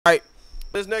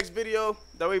This next video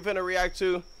that we're gonna react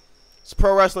to, it's a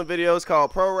pro wrestling video. It's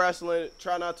called Pro Wrestling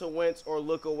Try Not to Wince or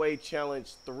Look Away Challenge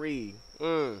 3.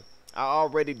 I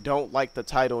already don't like the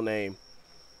title name.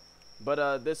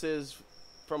 But this is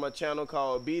from a channel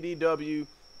called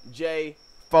BDWJ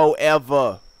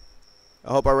Forever.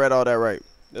 I hope I read all that right.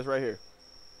 That's right here.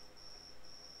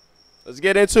 Let's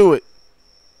get into it.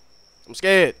 I'm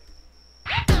scared.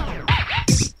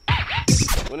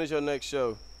 When is your next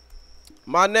show?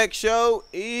 My next show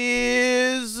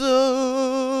is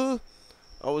I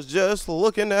was just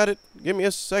looking at it. Give me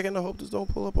a second. I hope this don't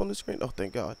pull up on the screen. Oh,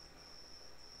 thank God.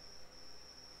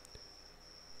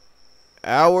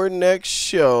 Our next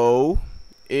show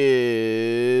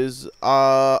is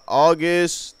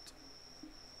August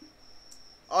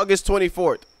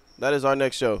 24th. That is our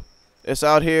next show. It's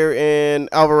out here in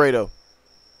Alvarado.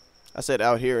 I said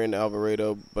out here in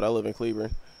Alvarado, but I live in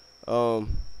Cleveland.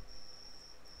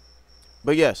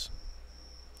 But yes,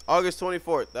 August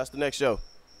 24th. That's the next show.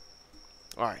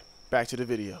 All right, back to the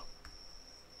video.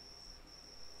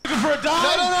 Looking for a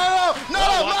dive?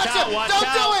 No, Macho! Don't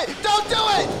do it! Don't do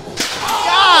it!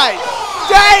 God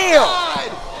damn!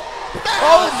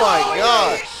 Oh my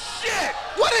God! Shit!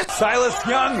 What is Silas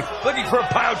Young looking for a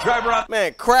pile driver on.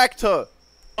 Man, cracked her.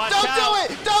 Don't do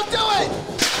it! Don't do it!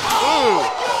 Oh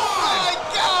my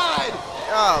God!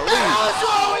 What the hell is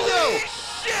wrong with you?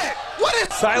 Shit! What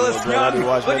is Silas Young?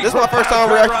 This is my first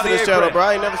time reacting to this channel, bro.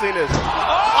 I ain't never seen this.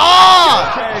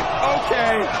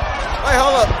 Okay. Wait,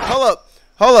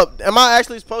 hold up. Am I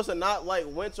actually supposed to not like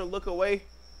Wince or Look Away?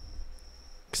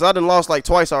 Cause I done lost like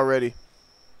twice already.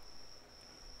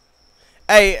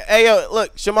 Hey, yo,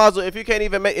 look, Shamazu, if you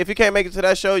can't make it to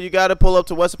that show, you gotta pull up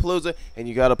to Westapalooza and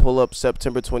you gotta pull up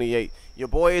September 28th. Your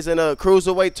boy is in a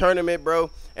cruiserweight tournament, bro.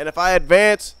 And if I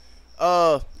advance,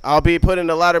 I'll be put in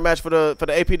a ladder match for the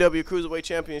APW Cruiserweight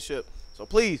Championship. So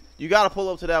please, you gotta pull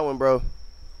up to that one, bro.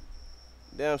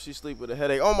 Damn, she sleep with a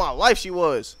headache. Oh my life, she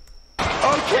was.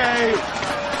 Okay.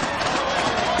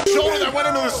 shoulder that went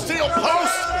into the steel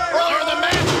post earlier in the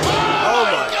match? Oh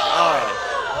my God.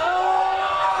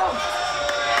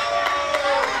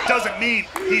 Doesn't mean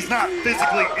he's not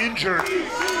physically injured,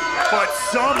 but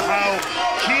somehow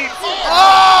keeps.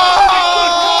 Oh!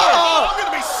 I'm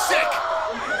gonna be sick.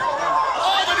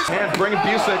 And bring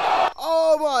Busick.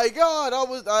 Oh my God!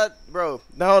 Bro.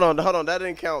 Hold on. That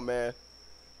didn't count, man.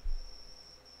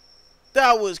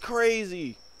 That was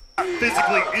crazy.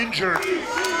 Physically injured,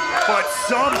 but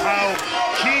somehow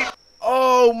keep.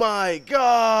 Oh my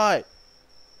God!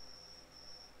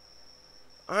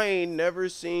 I ain't never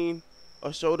seen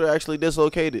a shoulder actually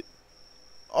dislocated.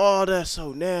 Oh, that's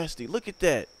so nasty. Look at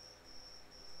that.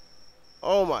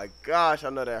 Oh my gosh, I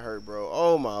know that hurt, bro.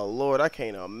 Oh my Lord, I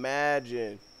can't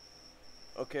imagine.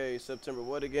 Okay, September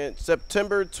what again?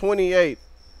 September 28th.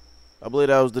 I believe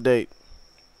that was the date.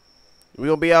 We're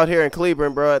gonna be out here in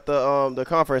Cleveland, bro, at the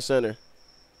conference center.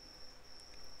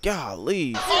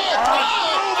 Golly. Good Lord!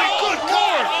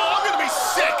 I'm gonna be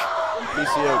sick.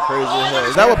 PCO crazy as hell.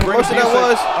 Is that what promotion that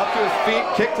was? Up to his feet,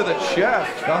 kick to the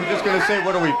chest. I'm just gonna say,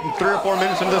 what are we, 3 or 4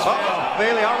 minutes into this?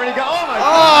 Bailey already got. Oh my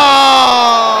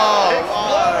God!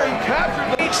 Exploding,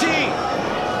 captured. HC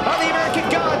on the American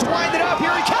Gods, wind it up.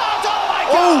 Here he comes. Oh my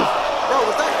God! Bro,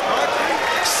 was that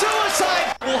contact?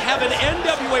 Suicide. We'll have an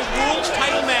NWA World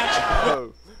Title match.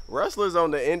 Bro, wrestlers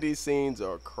on the indie scenes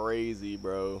are crazy,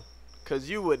 bro. Cause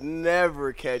you would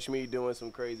never catch me doing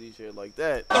some crazy shit like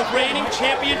that. The reigning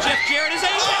champion Jeff Jarrett is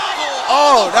able.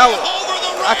 Oh, that was.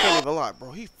 I can't even lie,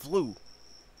 bro. He flew.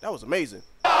 That was amazing.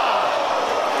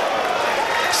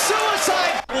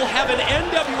 Suicide. We'll have an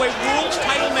NWA World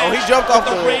Title match. Oh, he jumped off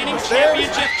the reigning stairs?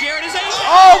 champion Jeff Jarrett is able.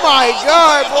 Oh my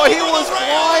God, boy, he was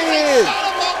flying.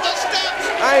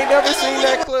 I ain't never seen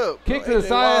that clip. Kick to the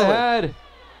side of the head.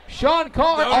 Sean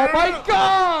Carter. Oh my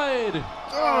God.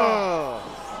 Oh.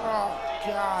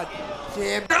 God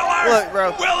damn. Look,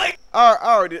 bro. I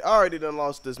already done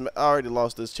lost this. I already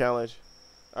lost this challenge.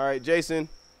 All right, Jason,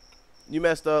 you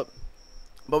messed up,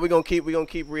 but we gonna keep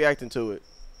reacting to it.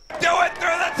 Do it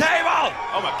through the table.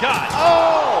 Oh my God.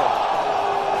 Oh!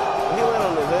 He went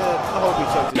on his head. I hope he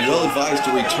chunked it. Well advised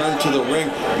to return to the ring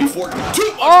before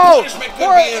too much punishment could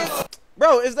be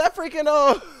bro, is that freaking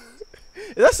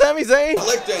is that Sami Zayn?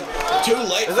 inflicted. Too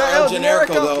late Is for that El El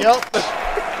Generico, though. Yep.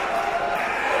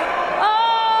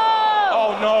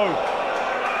 Oh no.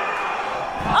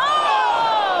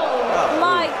 Oh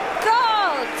my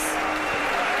God!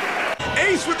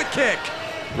 Ace with the kick.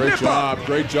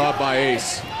 Great job by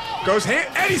Ace. Goes hand.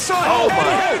 Eddie saw it. Oh my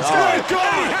Eddie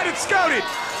God. had it scouted.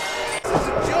 This is a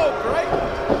joke, right?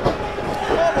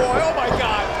 Oh boy. Oh my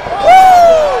God.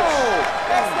 Woo!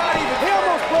 That's not even. He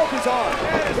almost broke his arm.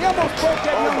 He almost broke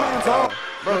that young man's arm.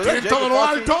 Bro, is that Jacob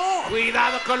Fatu?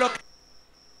 Cuidado con lo que...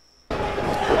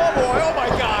 Oh boy, oh my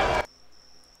God.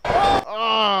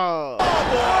 Oh.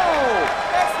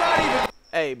 That's not even.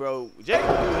 Hey, bro,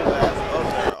 Jacob threw his ass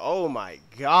up there. Oh my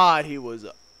God, he was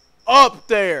up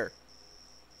there.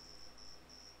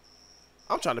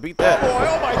 I'm trying to beat that. Oh boy,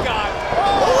 oh my God.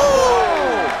 Oh.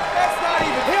 That's not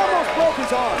even. He almost broke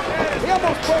his arm. He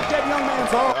almost broke that young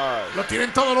man's arm. Lo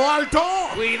tienen todo lo alto.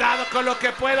 Cuidado con lo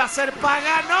que pueda hacer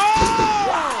Pagano.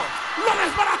 Lo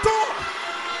desbarató.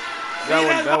 That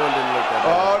one didn't look that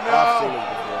bad. Oh, no. I've seen it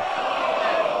before.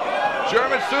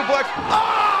 German suplex.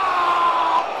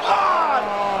 Oh, God.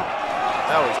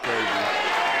 That was crazy.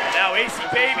 Now AC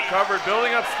Baby. Covered,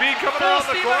 building up speed coming Full around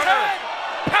the steam corner. ahead.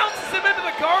 Pounces him into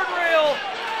the guardrail.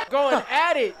 Going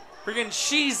at it. Freaking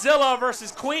She-Zilla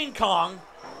versus Queen Kong.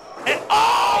 And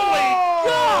holy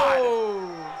God!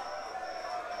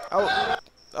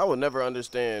 I would never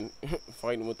understand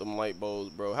fighting with them light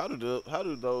bulbs, bro. How do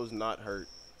those not hurt?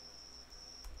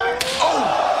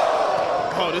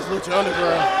 Oh, this Lucha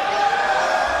Underground.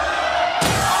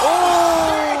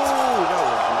 Oh, that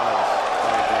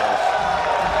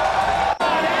was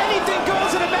nice. Anything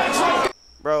goes in a match like.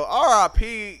 Bro,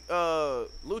 R.I.P.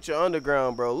 Lucha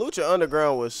Underground, bro. Lucha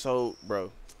Underground was so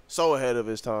ahead of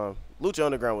his time. Lucha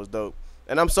Underground was dope.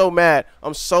 And I'm so mad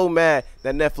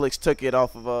that Netflix took it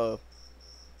off of,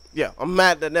 yeah, I'm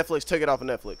mad that Netflix took it off of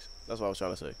Netflix. That's what I was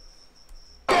trying to say.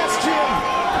 Yes, Jim.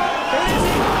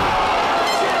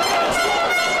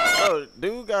 Bro,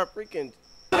 dude got freaking.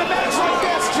 In a match like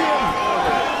this, Jim.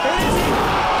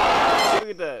 Look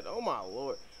at that. Oh, my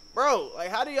Lord. Bro, like,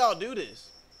 how do y'all do this?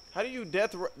 How do you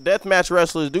deathmatch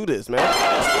wrestlers do this, man?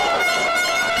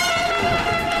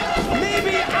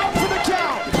 Maybe out for the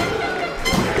count.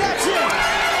 That's it.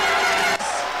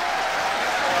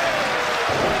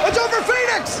 It's over,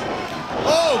 Phoenix.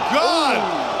 Oh, God.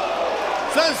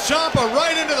 Sends Ciampa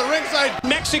right into the ringside.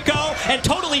 Mexico and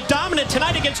totally dominant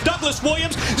tonight against Douglas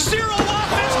Williams. Zero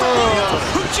offense for Williams,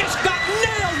 who just got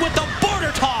nailed with the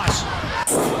border toss.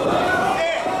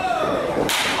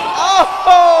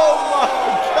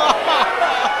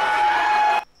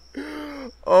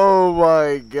 Oh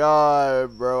my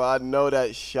God, bro. I know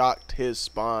that shocked his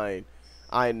spine.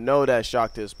 I know that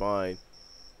shocked his spine.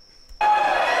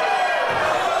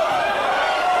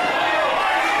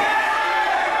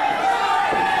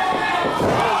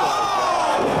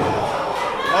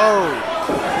 Oh.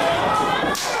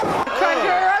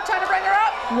 Trying to bring her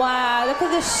up. Wow, look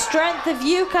at the strength of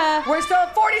Yuka. We're still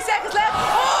at 40 seconds left.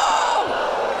 Oh!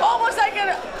 Almost like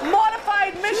a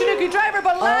modified Michinoku driver,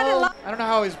 but landed. I don't know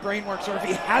how his brain works or if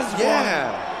he has one.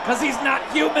 Because he's not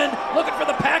human. Looking for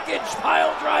the package.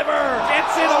 Pile driver.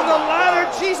 Gets it on the ladder.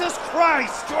 Jesus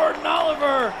Christ. Jordan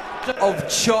Oliver. Of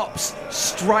chops,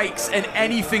 strikes, and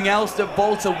anything else that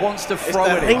Volta wants to throw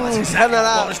at him. What he's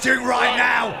doing right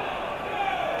now.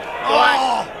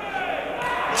 Oh!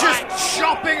 Just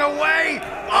chopping away.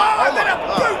 Oh, and then a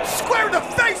boot square in the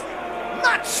face.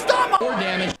 Not stomach. More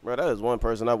damage. Bro, that is one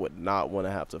person I would not want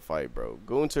to have to fight, bro.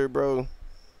 Gunter, bro.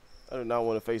 I do not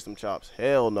want to face them chops.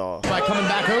 Hell no. By coming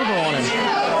back over on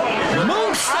him.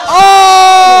 Moose. Oh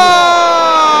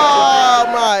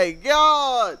my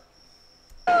God.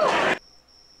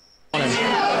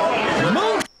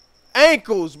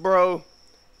 Ankles, bro.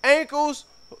 Ankles,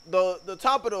 the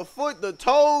top of the foot, the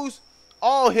toes,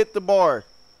 all hit the bar.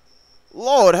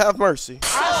 Lord have mercy.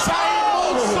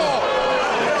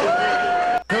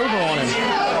 Over on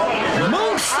him.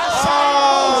 Moose.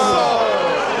 Oh,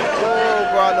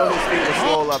 bro, I know his feet were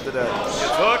swole after that.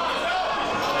 Gets hooked.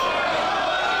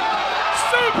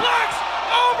 Suplex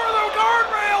over the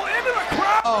guardrail into the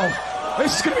crowd. Oh,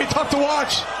 this is going to be tough to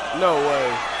watch. No way.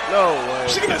 No way.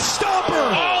 She's going to stop her.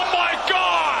 Oh my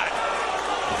God.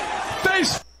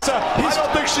 Face. I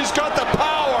don't think she's got the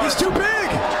power. He's too big.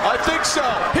 I think so.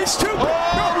 He's too big.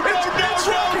 Oh, It's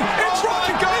Rocky. It's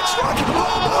Rocky. It's Rocky.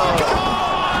 Oh, my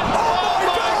God. Oh,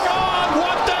 my God.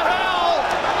 What the hell?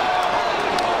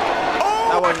 Oh,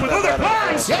 That wasn't that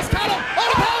bad. Yes, got him.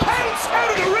 Pounce out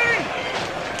of the ring.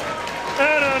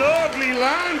 And an ugly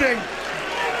landing.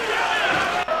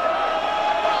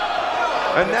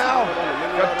 And now,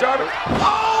 got Darby.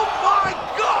 Oh, my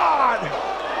God.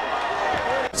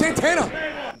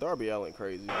 Santana. Darby Allin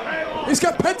crazy. He's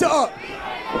got Penta up.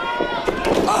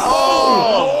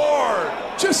 Oh, Lord.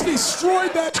 Just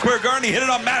destroyed that. Square Garden, he hit it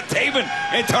on Matt Taven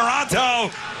in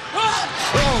Toronto.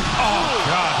 Oh,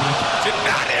 God. Did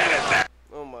not hit it there.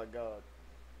 Oh my God.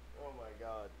 Oh my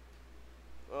God.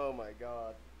 Oh my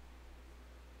God.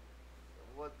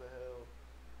 What the hell?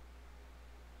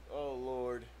 Oh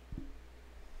Lord.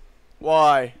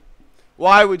 Why?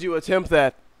 Why would you attempt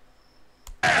that?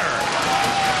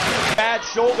 had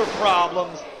shoulder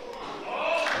problems.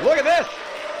 Look at this.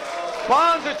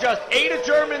 Bonza just ate a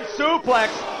German suplex.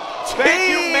 Thank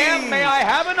you, ma'am. May I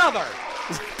have another?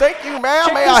 Thank you,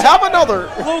 ma'am. May I have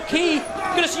another? Low key.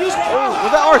 Gonna use the. Oh,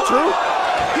 was that R-Truth?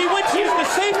 He went to use the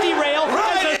safety rail.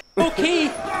 Right. Low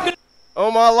key.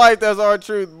 Oh my life, that's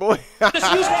R-Truth, boy.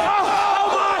 Just use the. Oh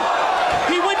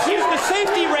my! He went to use the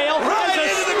safety rail. Right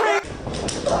into the.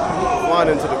 Flying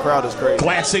into the crowd is crazy.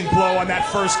 Glancing blow on that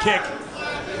first kick.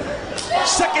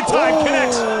 Second time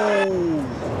connects.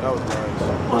 That was nice.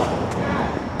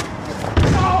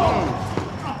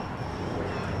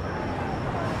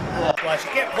 Watch,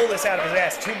 you can't pull this out of his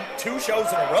ass two shows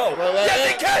in a row. Yes,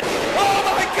 he can! Oh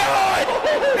my God!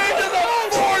 Into the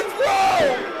fourth row!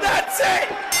 That's it!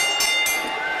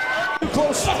 Too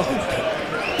close.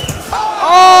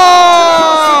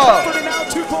 Oh! Comfort now,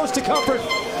 too close to comfort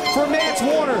for Mance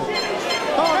Warner.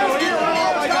 Oh, no,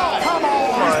 my God. Come on.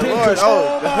 Oh, my Lord.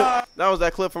 Oh, that was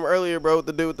that clip from earlier, bro.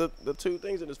 The dude with the two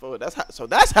things in his forehead.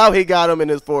 That's how he got him in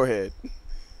his forehead.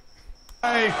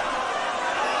 Hey.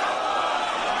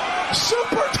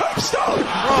 Super top stone.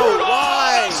 Bro,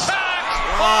 why?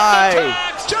 Why?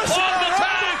 Just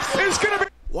it's gonna be.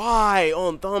 Why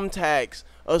on thumbtacks?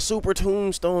 A super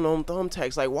tombstone on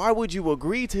thumbtacks. Like, why would you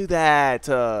agree to that?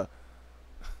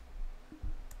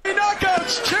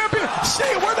 Knockouts champion.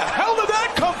 Say, where the hell did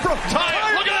that come from?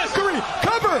 Taya, look at this.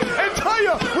 Cover and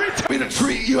Taya. Me to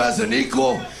treat you as an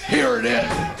equal. Here it is.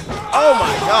 Oh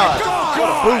my God! What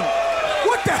a boot!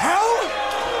 What the hell?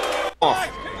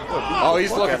 Oh,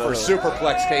 he's looking for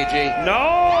superplex, KG.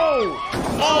 No!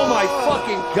 Oh my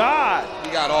fucking God!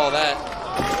 You got all that.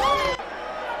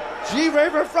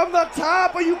 G-Raver from the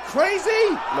top, are you crazy?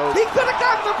 No. He could have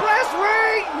gotten the brass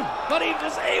ring! But he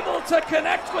was able to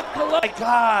connect with Cologne. My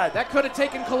God. That could have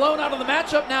taken Cologne out of the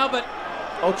matchup now, but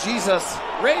Oh, Jesus.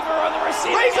 Raver on the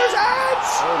receiving Razor's end. edge!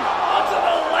 Onto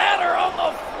the ladder on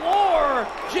the floor.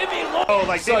 Jimmy Lo. Oh,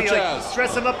 like maybe like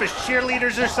dress them up as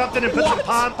cheerleaders or something and put some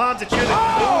pom-poms and cheer them.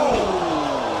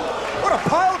 What a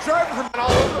pile driver from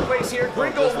all over the place here.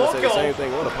 Gringo Say the Loco. same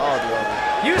thing. What a power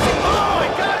driver. Using, oh my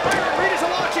God, Byron Reed is a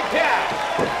launching pad.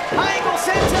 High angle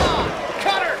senton.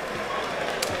 Cutter.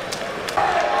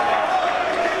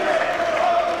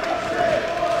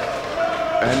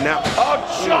 And now,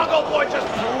 Jungle Boy just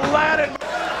planted.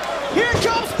 Here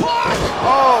comes Park.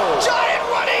 oh, Giant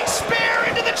running spear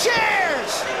into the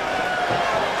chairs.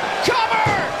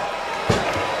 Cover.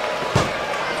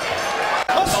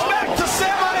 A smack to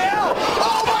Samael.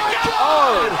 Oh my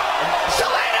God.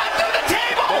 Selena through the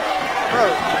table. bro,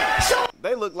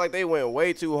 they look like they went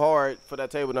way too hard for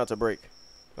that table not to break.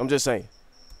 I'm just saying.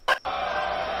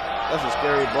 That's a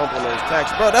scary bump on those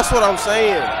tacks, bro. That's what I'm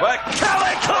saying. But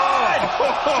Kelly Klein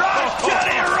drives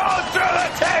Kenny Rose through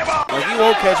the table. Like, you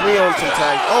won't catch me on some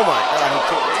tags. Oh my God, he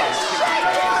kicked me.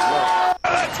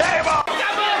 The table.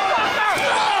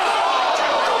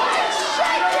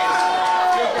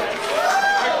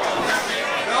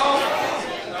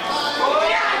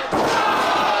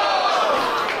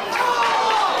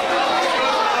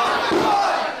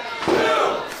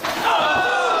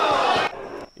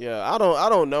 Yeah, I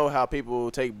don't know how people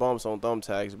take bumps on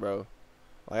thumbtacks, bro.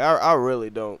 Like, I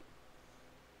really don't.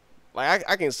 Like,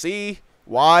 I can see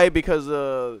why, because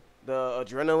the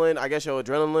adrenaline, I guess your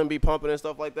adrenaline be pumping and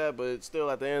stuff like that, but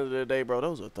still at the end of the day, bro,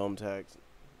 those are thumbtacks.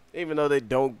 Even though they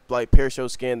don't like pierce your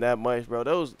skin that much, bro,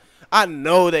 those, I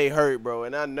know they hurt, bro,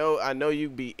 and I know you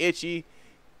be itchy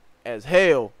as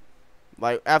hell,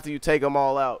 like, after you take them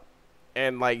all out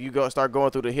and like you start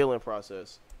going through the healing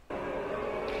process.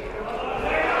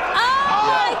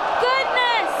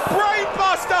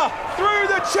 Brainbuster through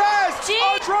the chest.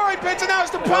 Oh, drawing pins, and now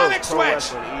it's the panic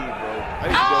switch.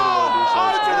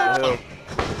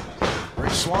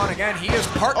 Rich Swann again. He is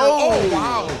partner. Oh,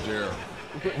 wow. Dear.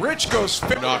 Rich goes.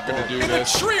 Not going to do in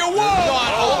this. the tree of woe.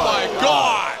 Oh my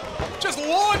God. Just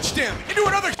launched him into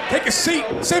another. Take a seat,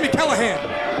 Sammy Callahan.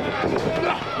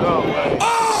 No way.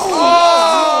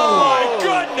 Oh my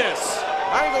goodness.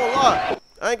 I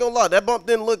ain't gonna lie. That bump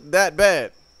didn't look that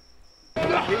bad.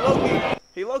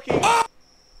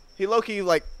 He low-key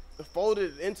like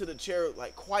folded into the chair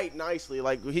like quite nicely.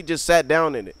 Like he just sat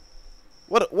down in it.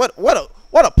 What a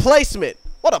placement.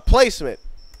 What a placement.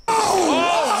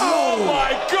 Oh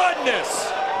my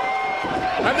goodness.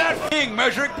 And that thing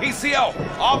measuring PCO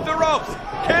off the ropes.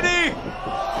 Kenny.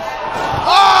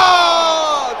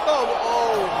 Oh, come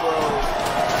on, bro.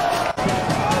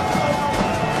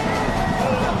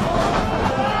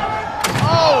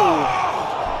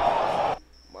 Oh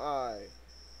my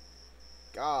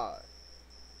God.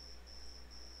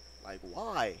 Like,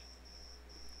 why?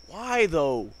 Why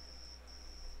though?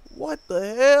 What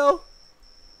the hell?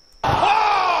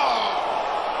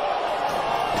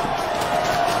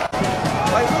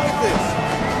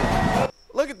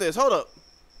 this. Hold up.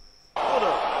 Hold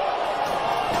up.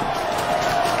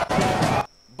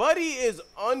 Buddy is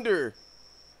under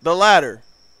the ladder.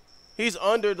 He's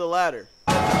under the ladder.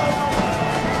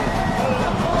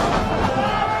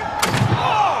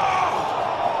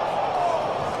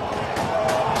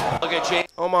 Look at James.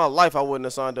 On my life, I wouldn't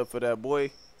have signed up for that,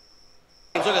 boy.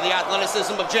 Look at the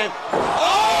athleticism of James.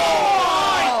 Oh,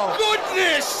 my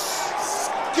goodness!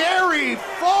 Scary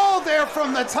fall there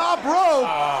from the top rope.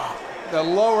 The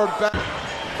lower back.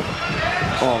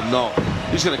 Oh, no.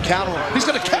 He's going to counter him. He's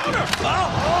going to counter.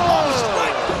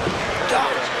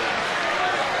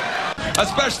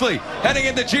 Especially heading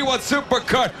into G1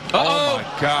 Supercard. Oh my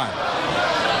God.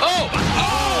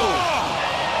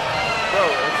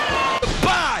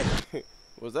 Bye.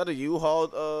 Was that a U-Haul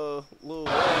little?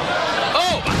 That's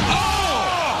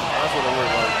what it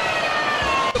looked like.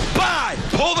 Bye.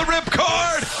 Pull the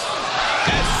ripcord.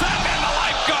 And send in the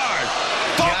lifeguard.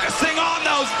 Focusing on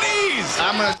those knees.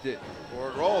 I'm going to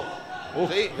forward roll.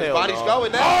 See, his body's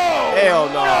going now. Hell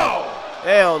no.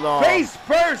 Hell no. Face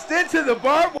first into the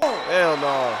barbed wire. Hell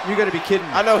no. You gotta be kidding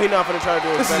me. I know he's not gonna try to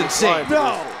do it. This is insane.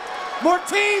 No.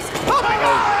 Mortiz. Oh my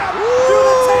God. Through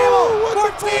the table.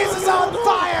 Mortiz is on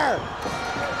fire.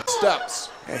 Steps.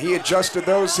 And he adjusted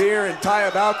those here. And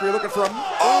Taya Valkyrie looking for a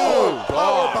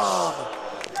powerbomb.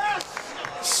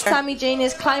 Sami Zayn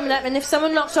is climbing up, and if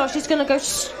someone knocks her off, she's gonna go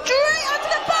straight onto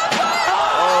the barbed wire.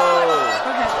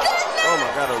 Oh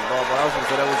my God, it was barbed wire. I was gonna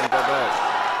say that wasn't that bad.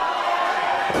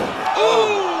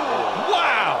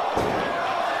 Wow!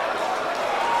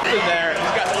 In there,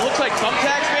 he's got, it looks like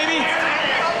thumbtacks, maybe.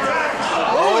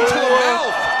 Oh, into the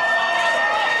mouth.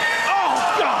 Oh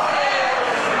God!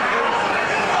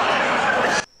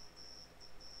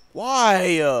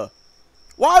 Why?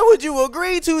 Why would you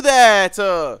agree to that?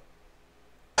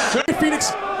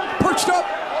 Phoenix perched up,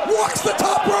 walks the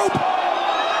top rope.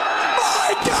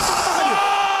 My God!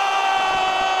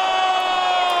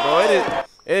 Bro, it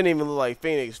didn't even look like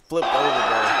Phoenix flipped over,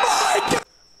 bro.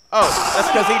 Oh, that's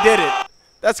because he did it.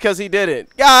 That's because he did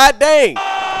it. God dang.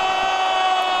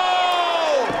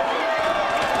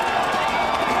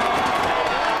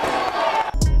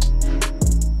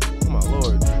 Oh my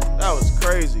Lord. That was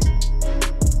crazy.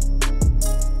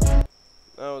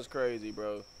 That was crazy,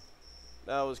 bro.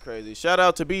 That was crazy. Shout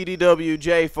out to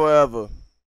BDWJ forever.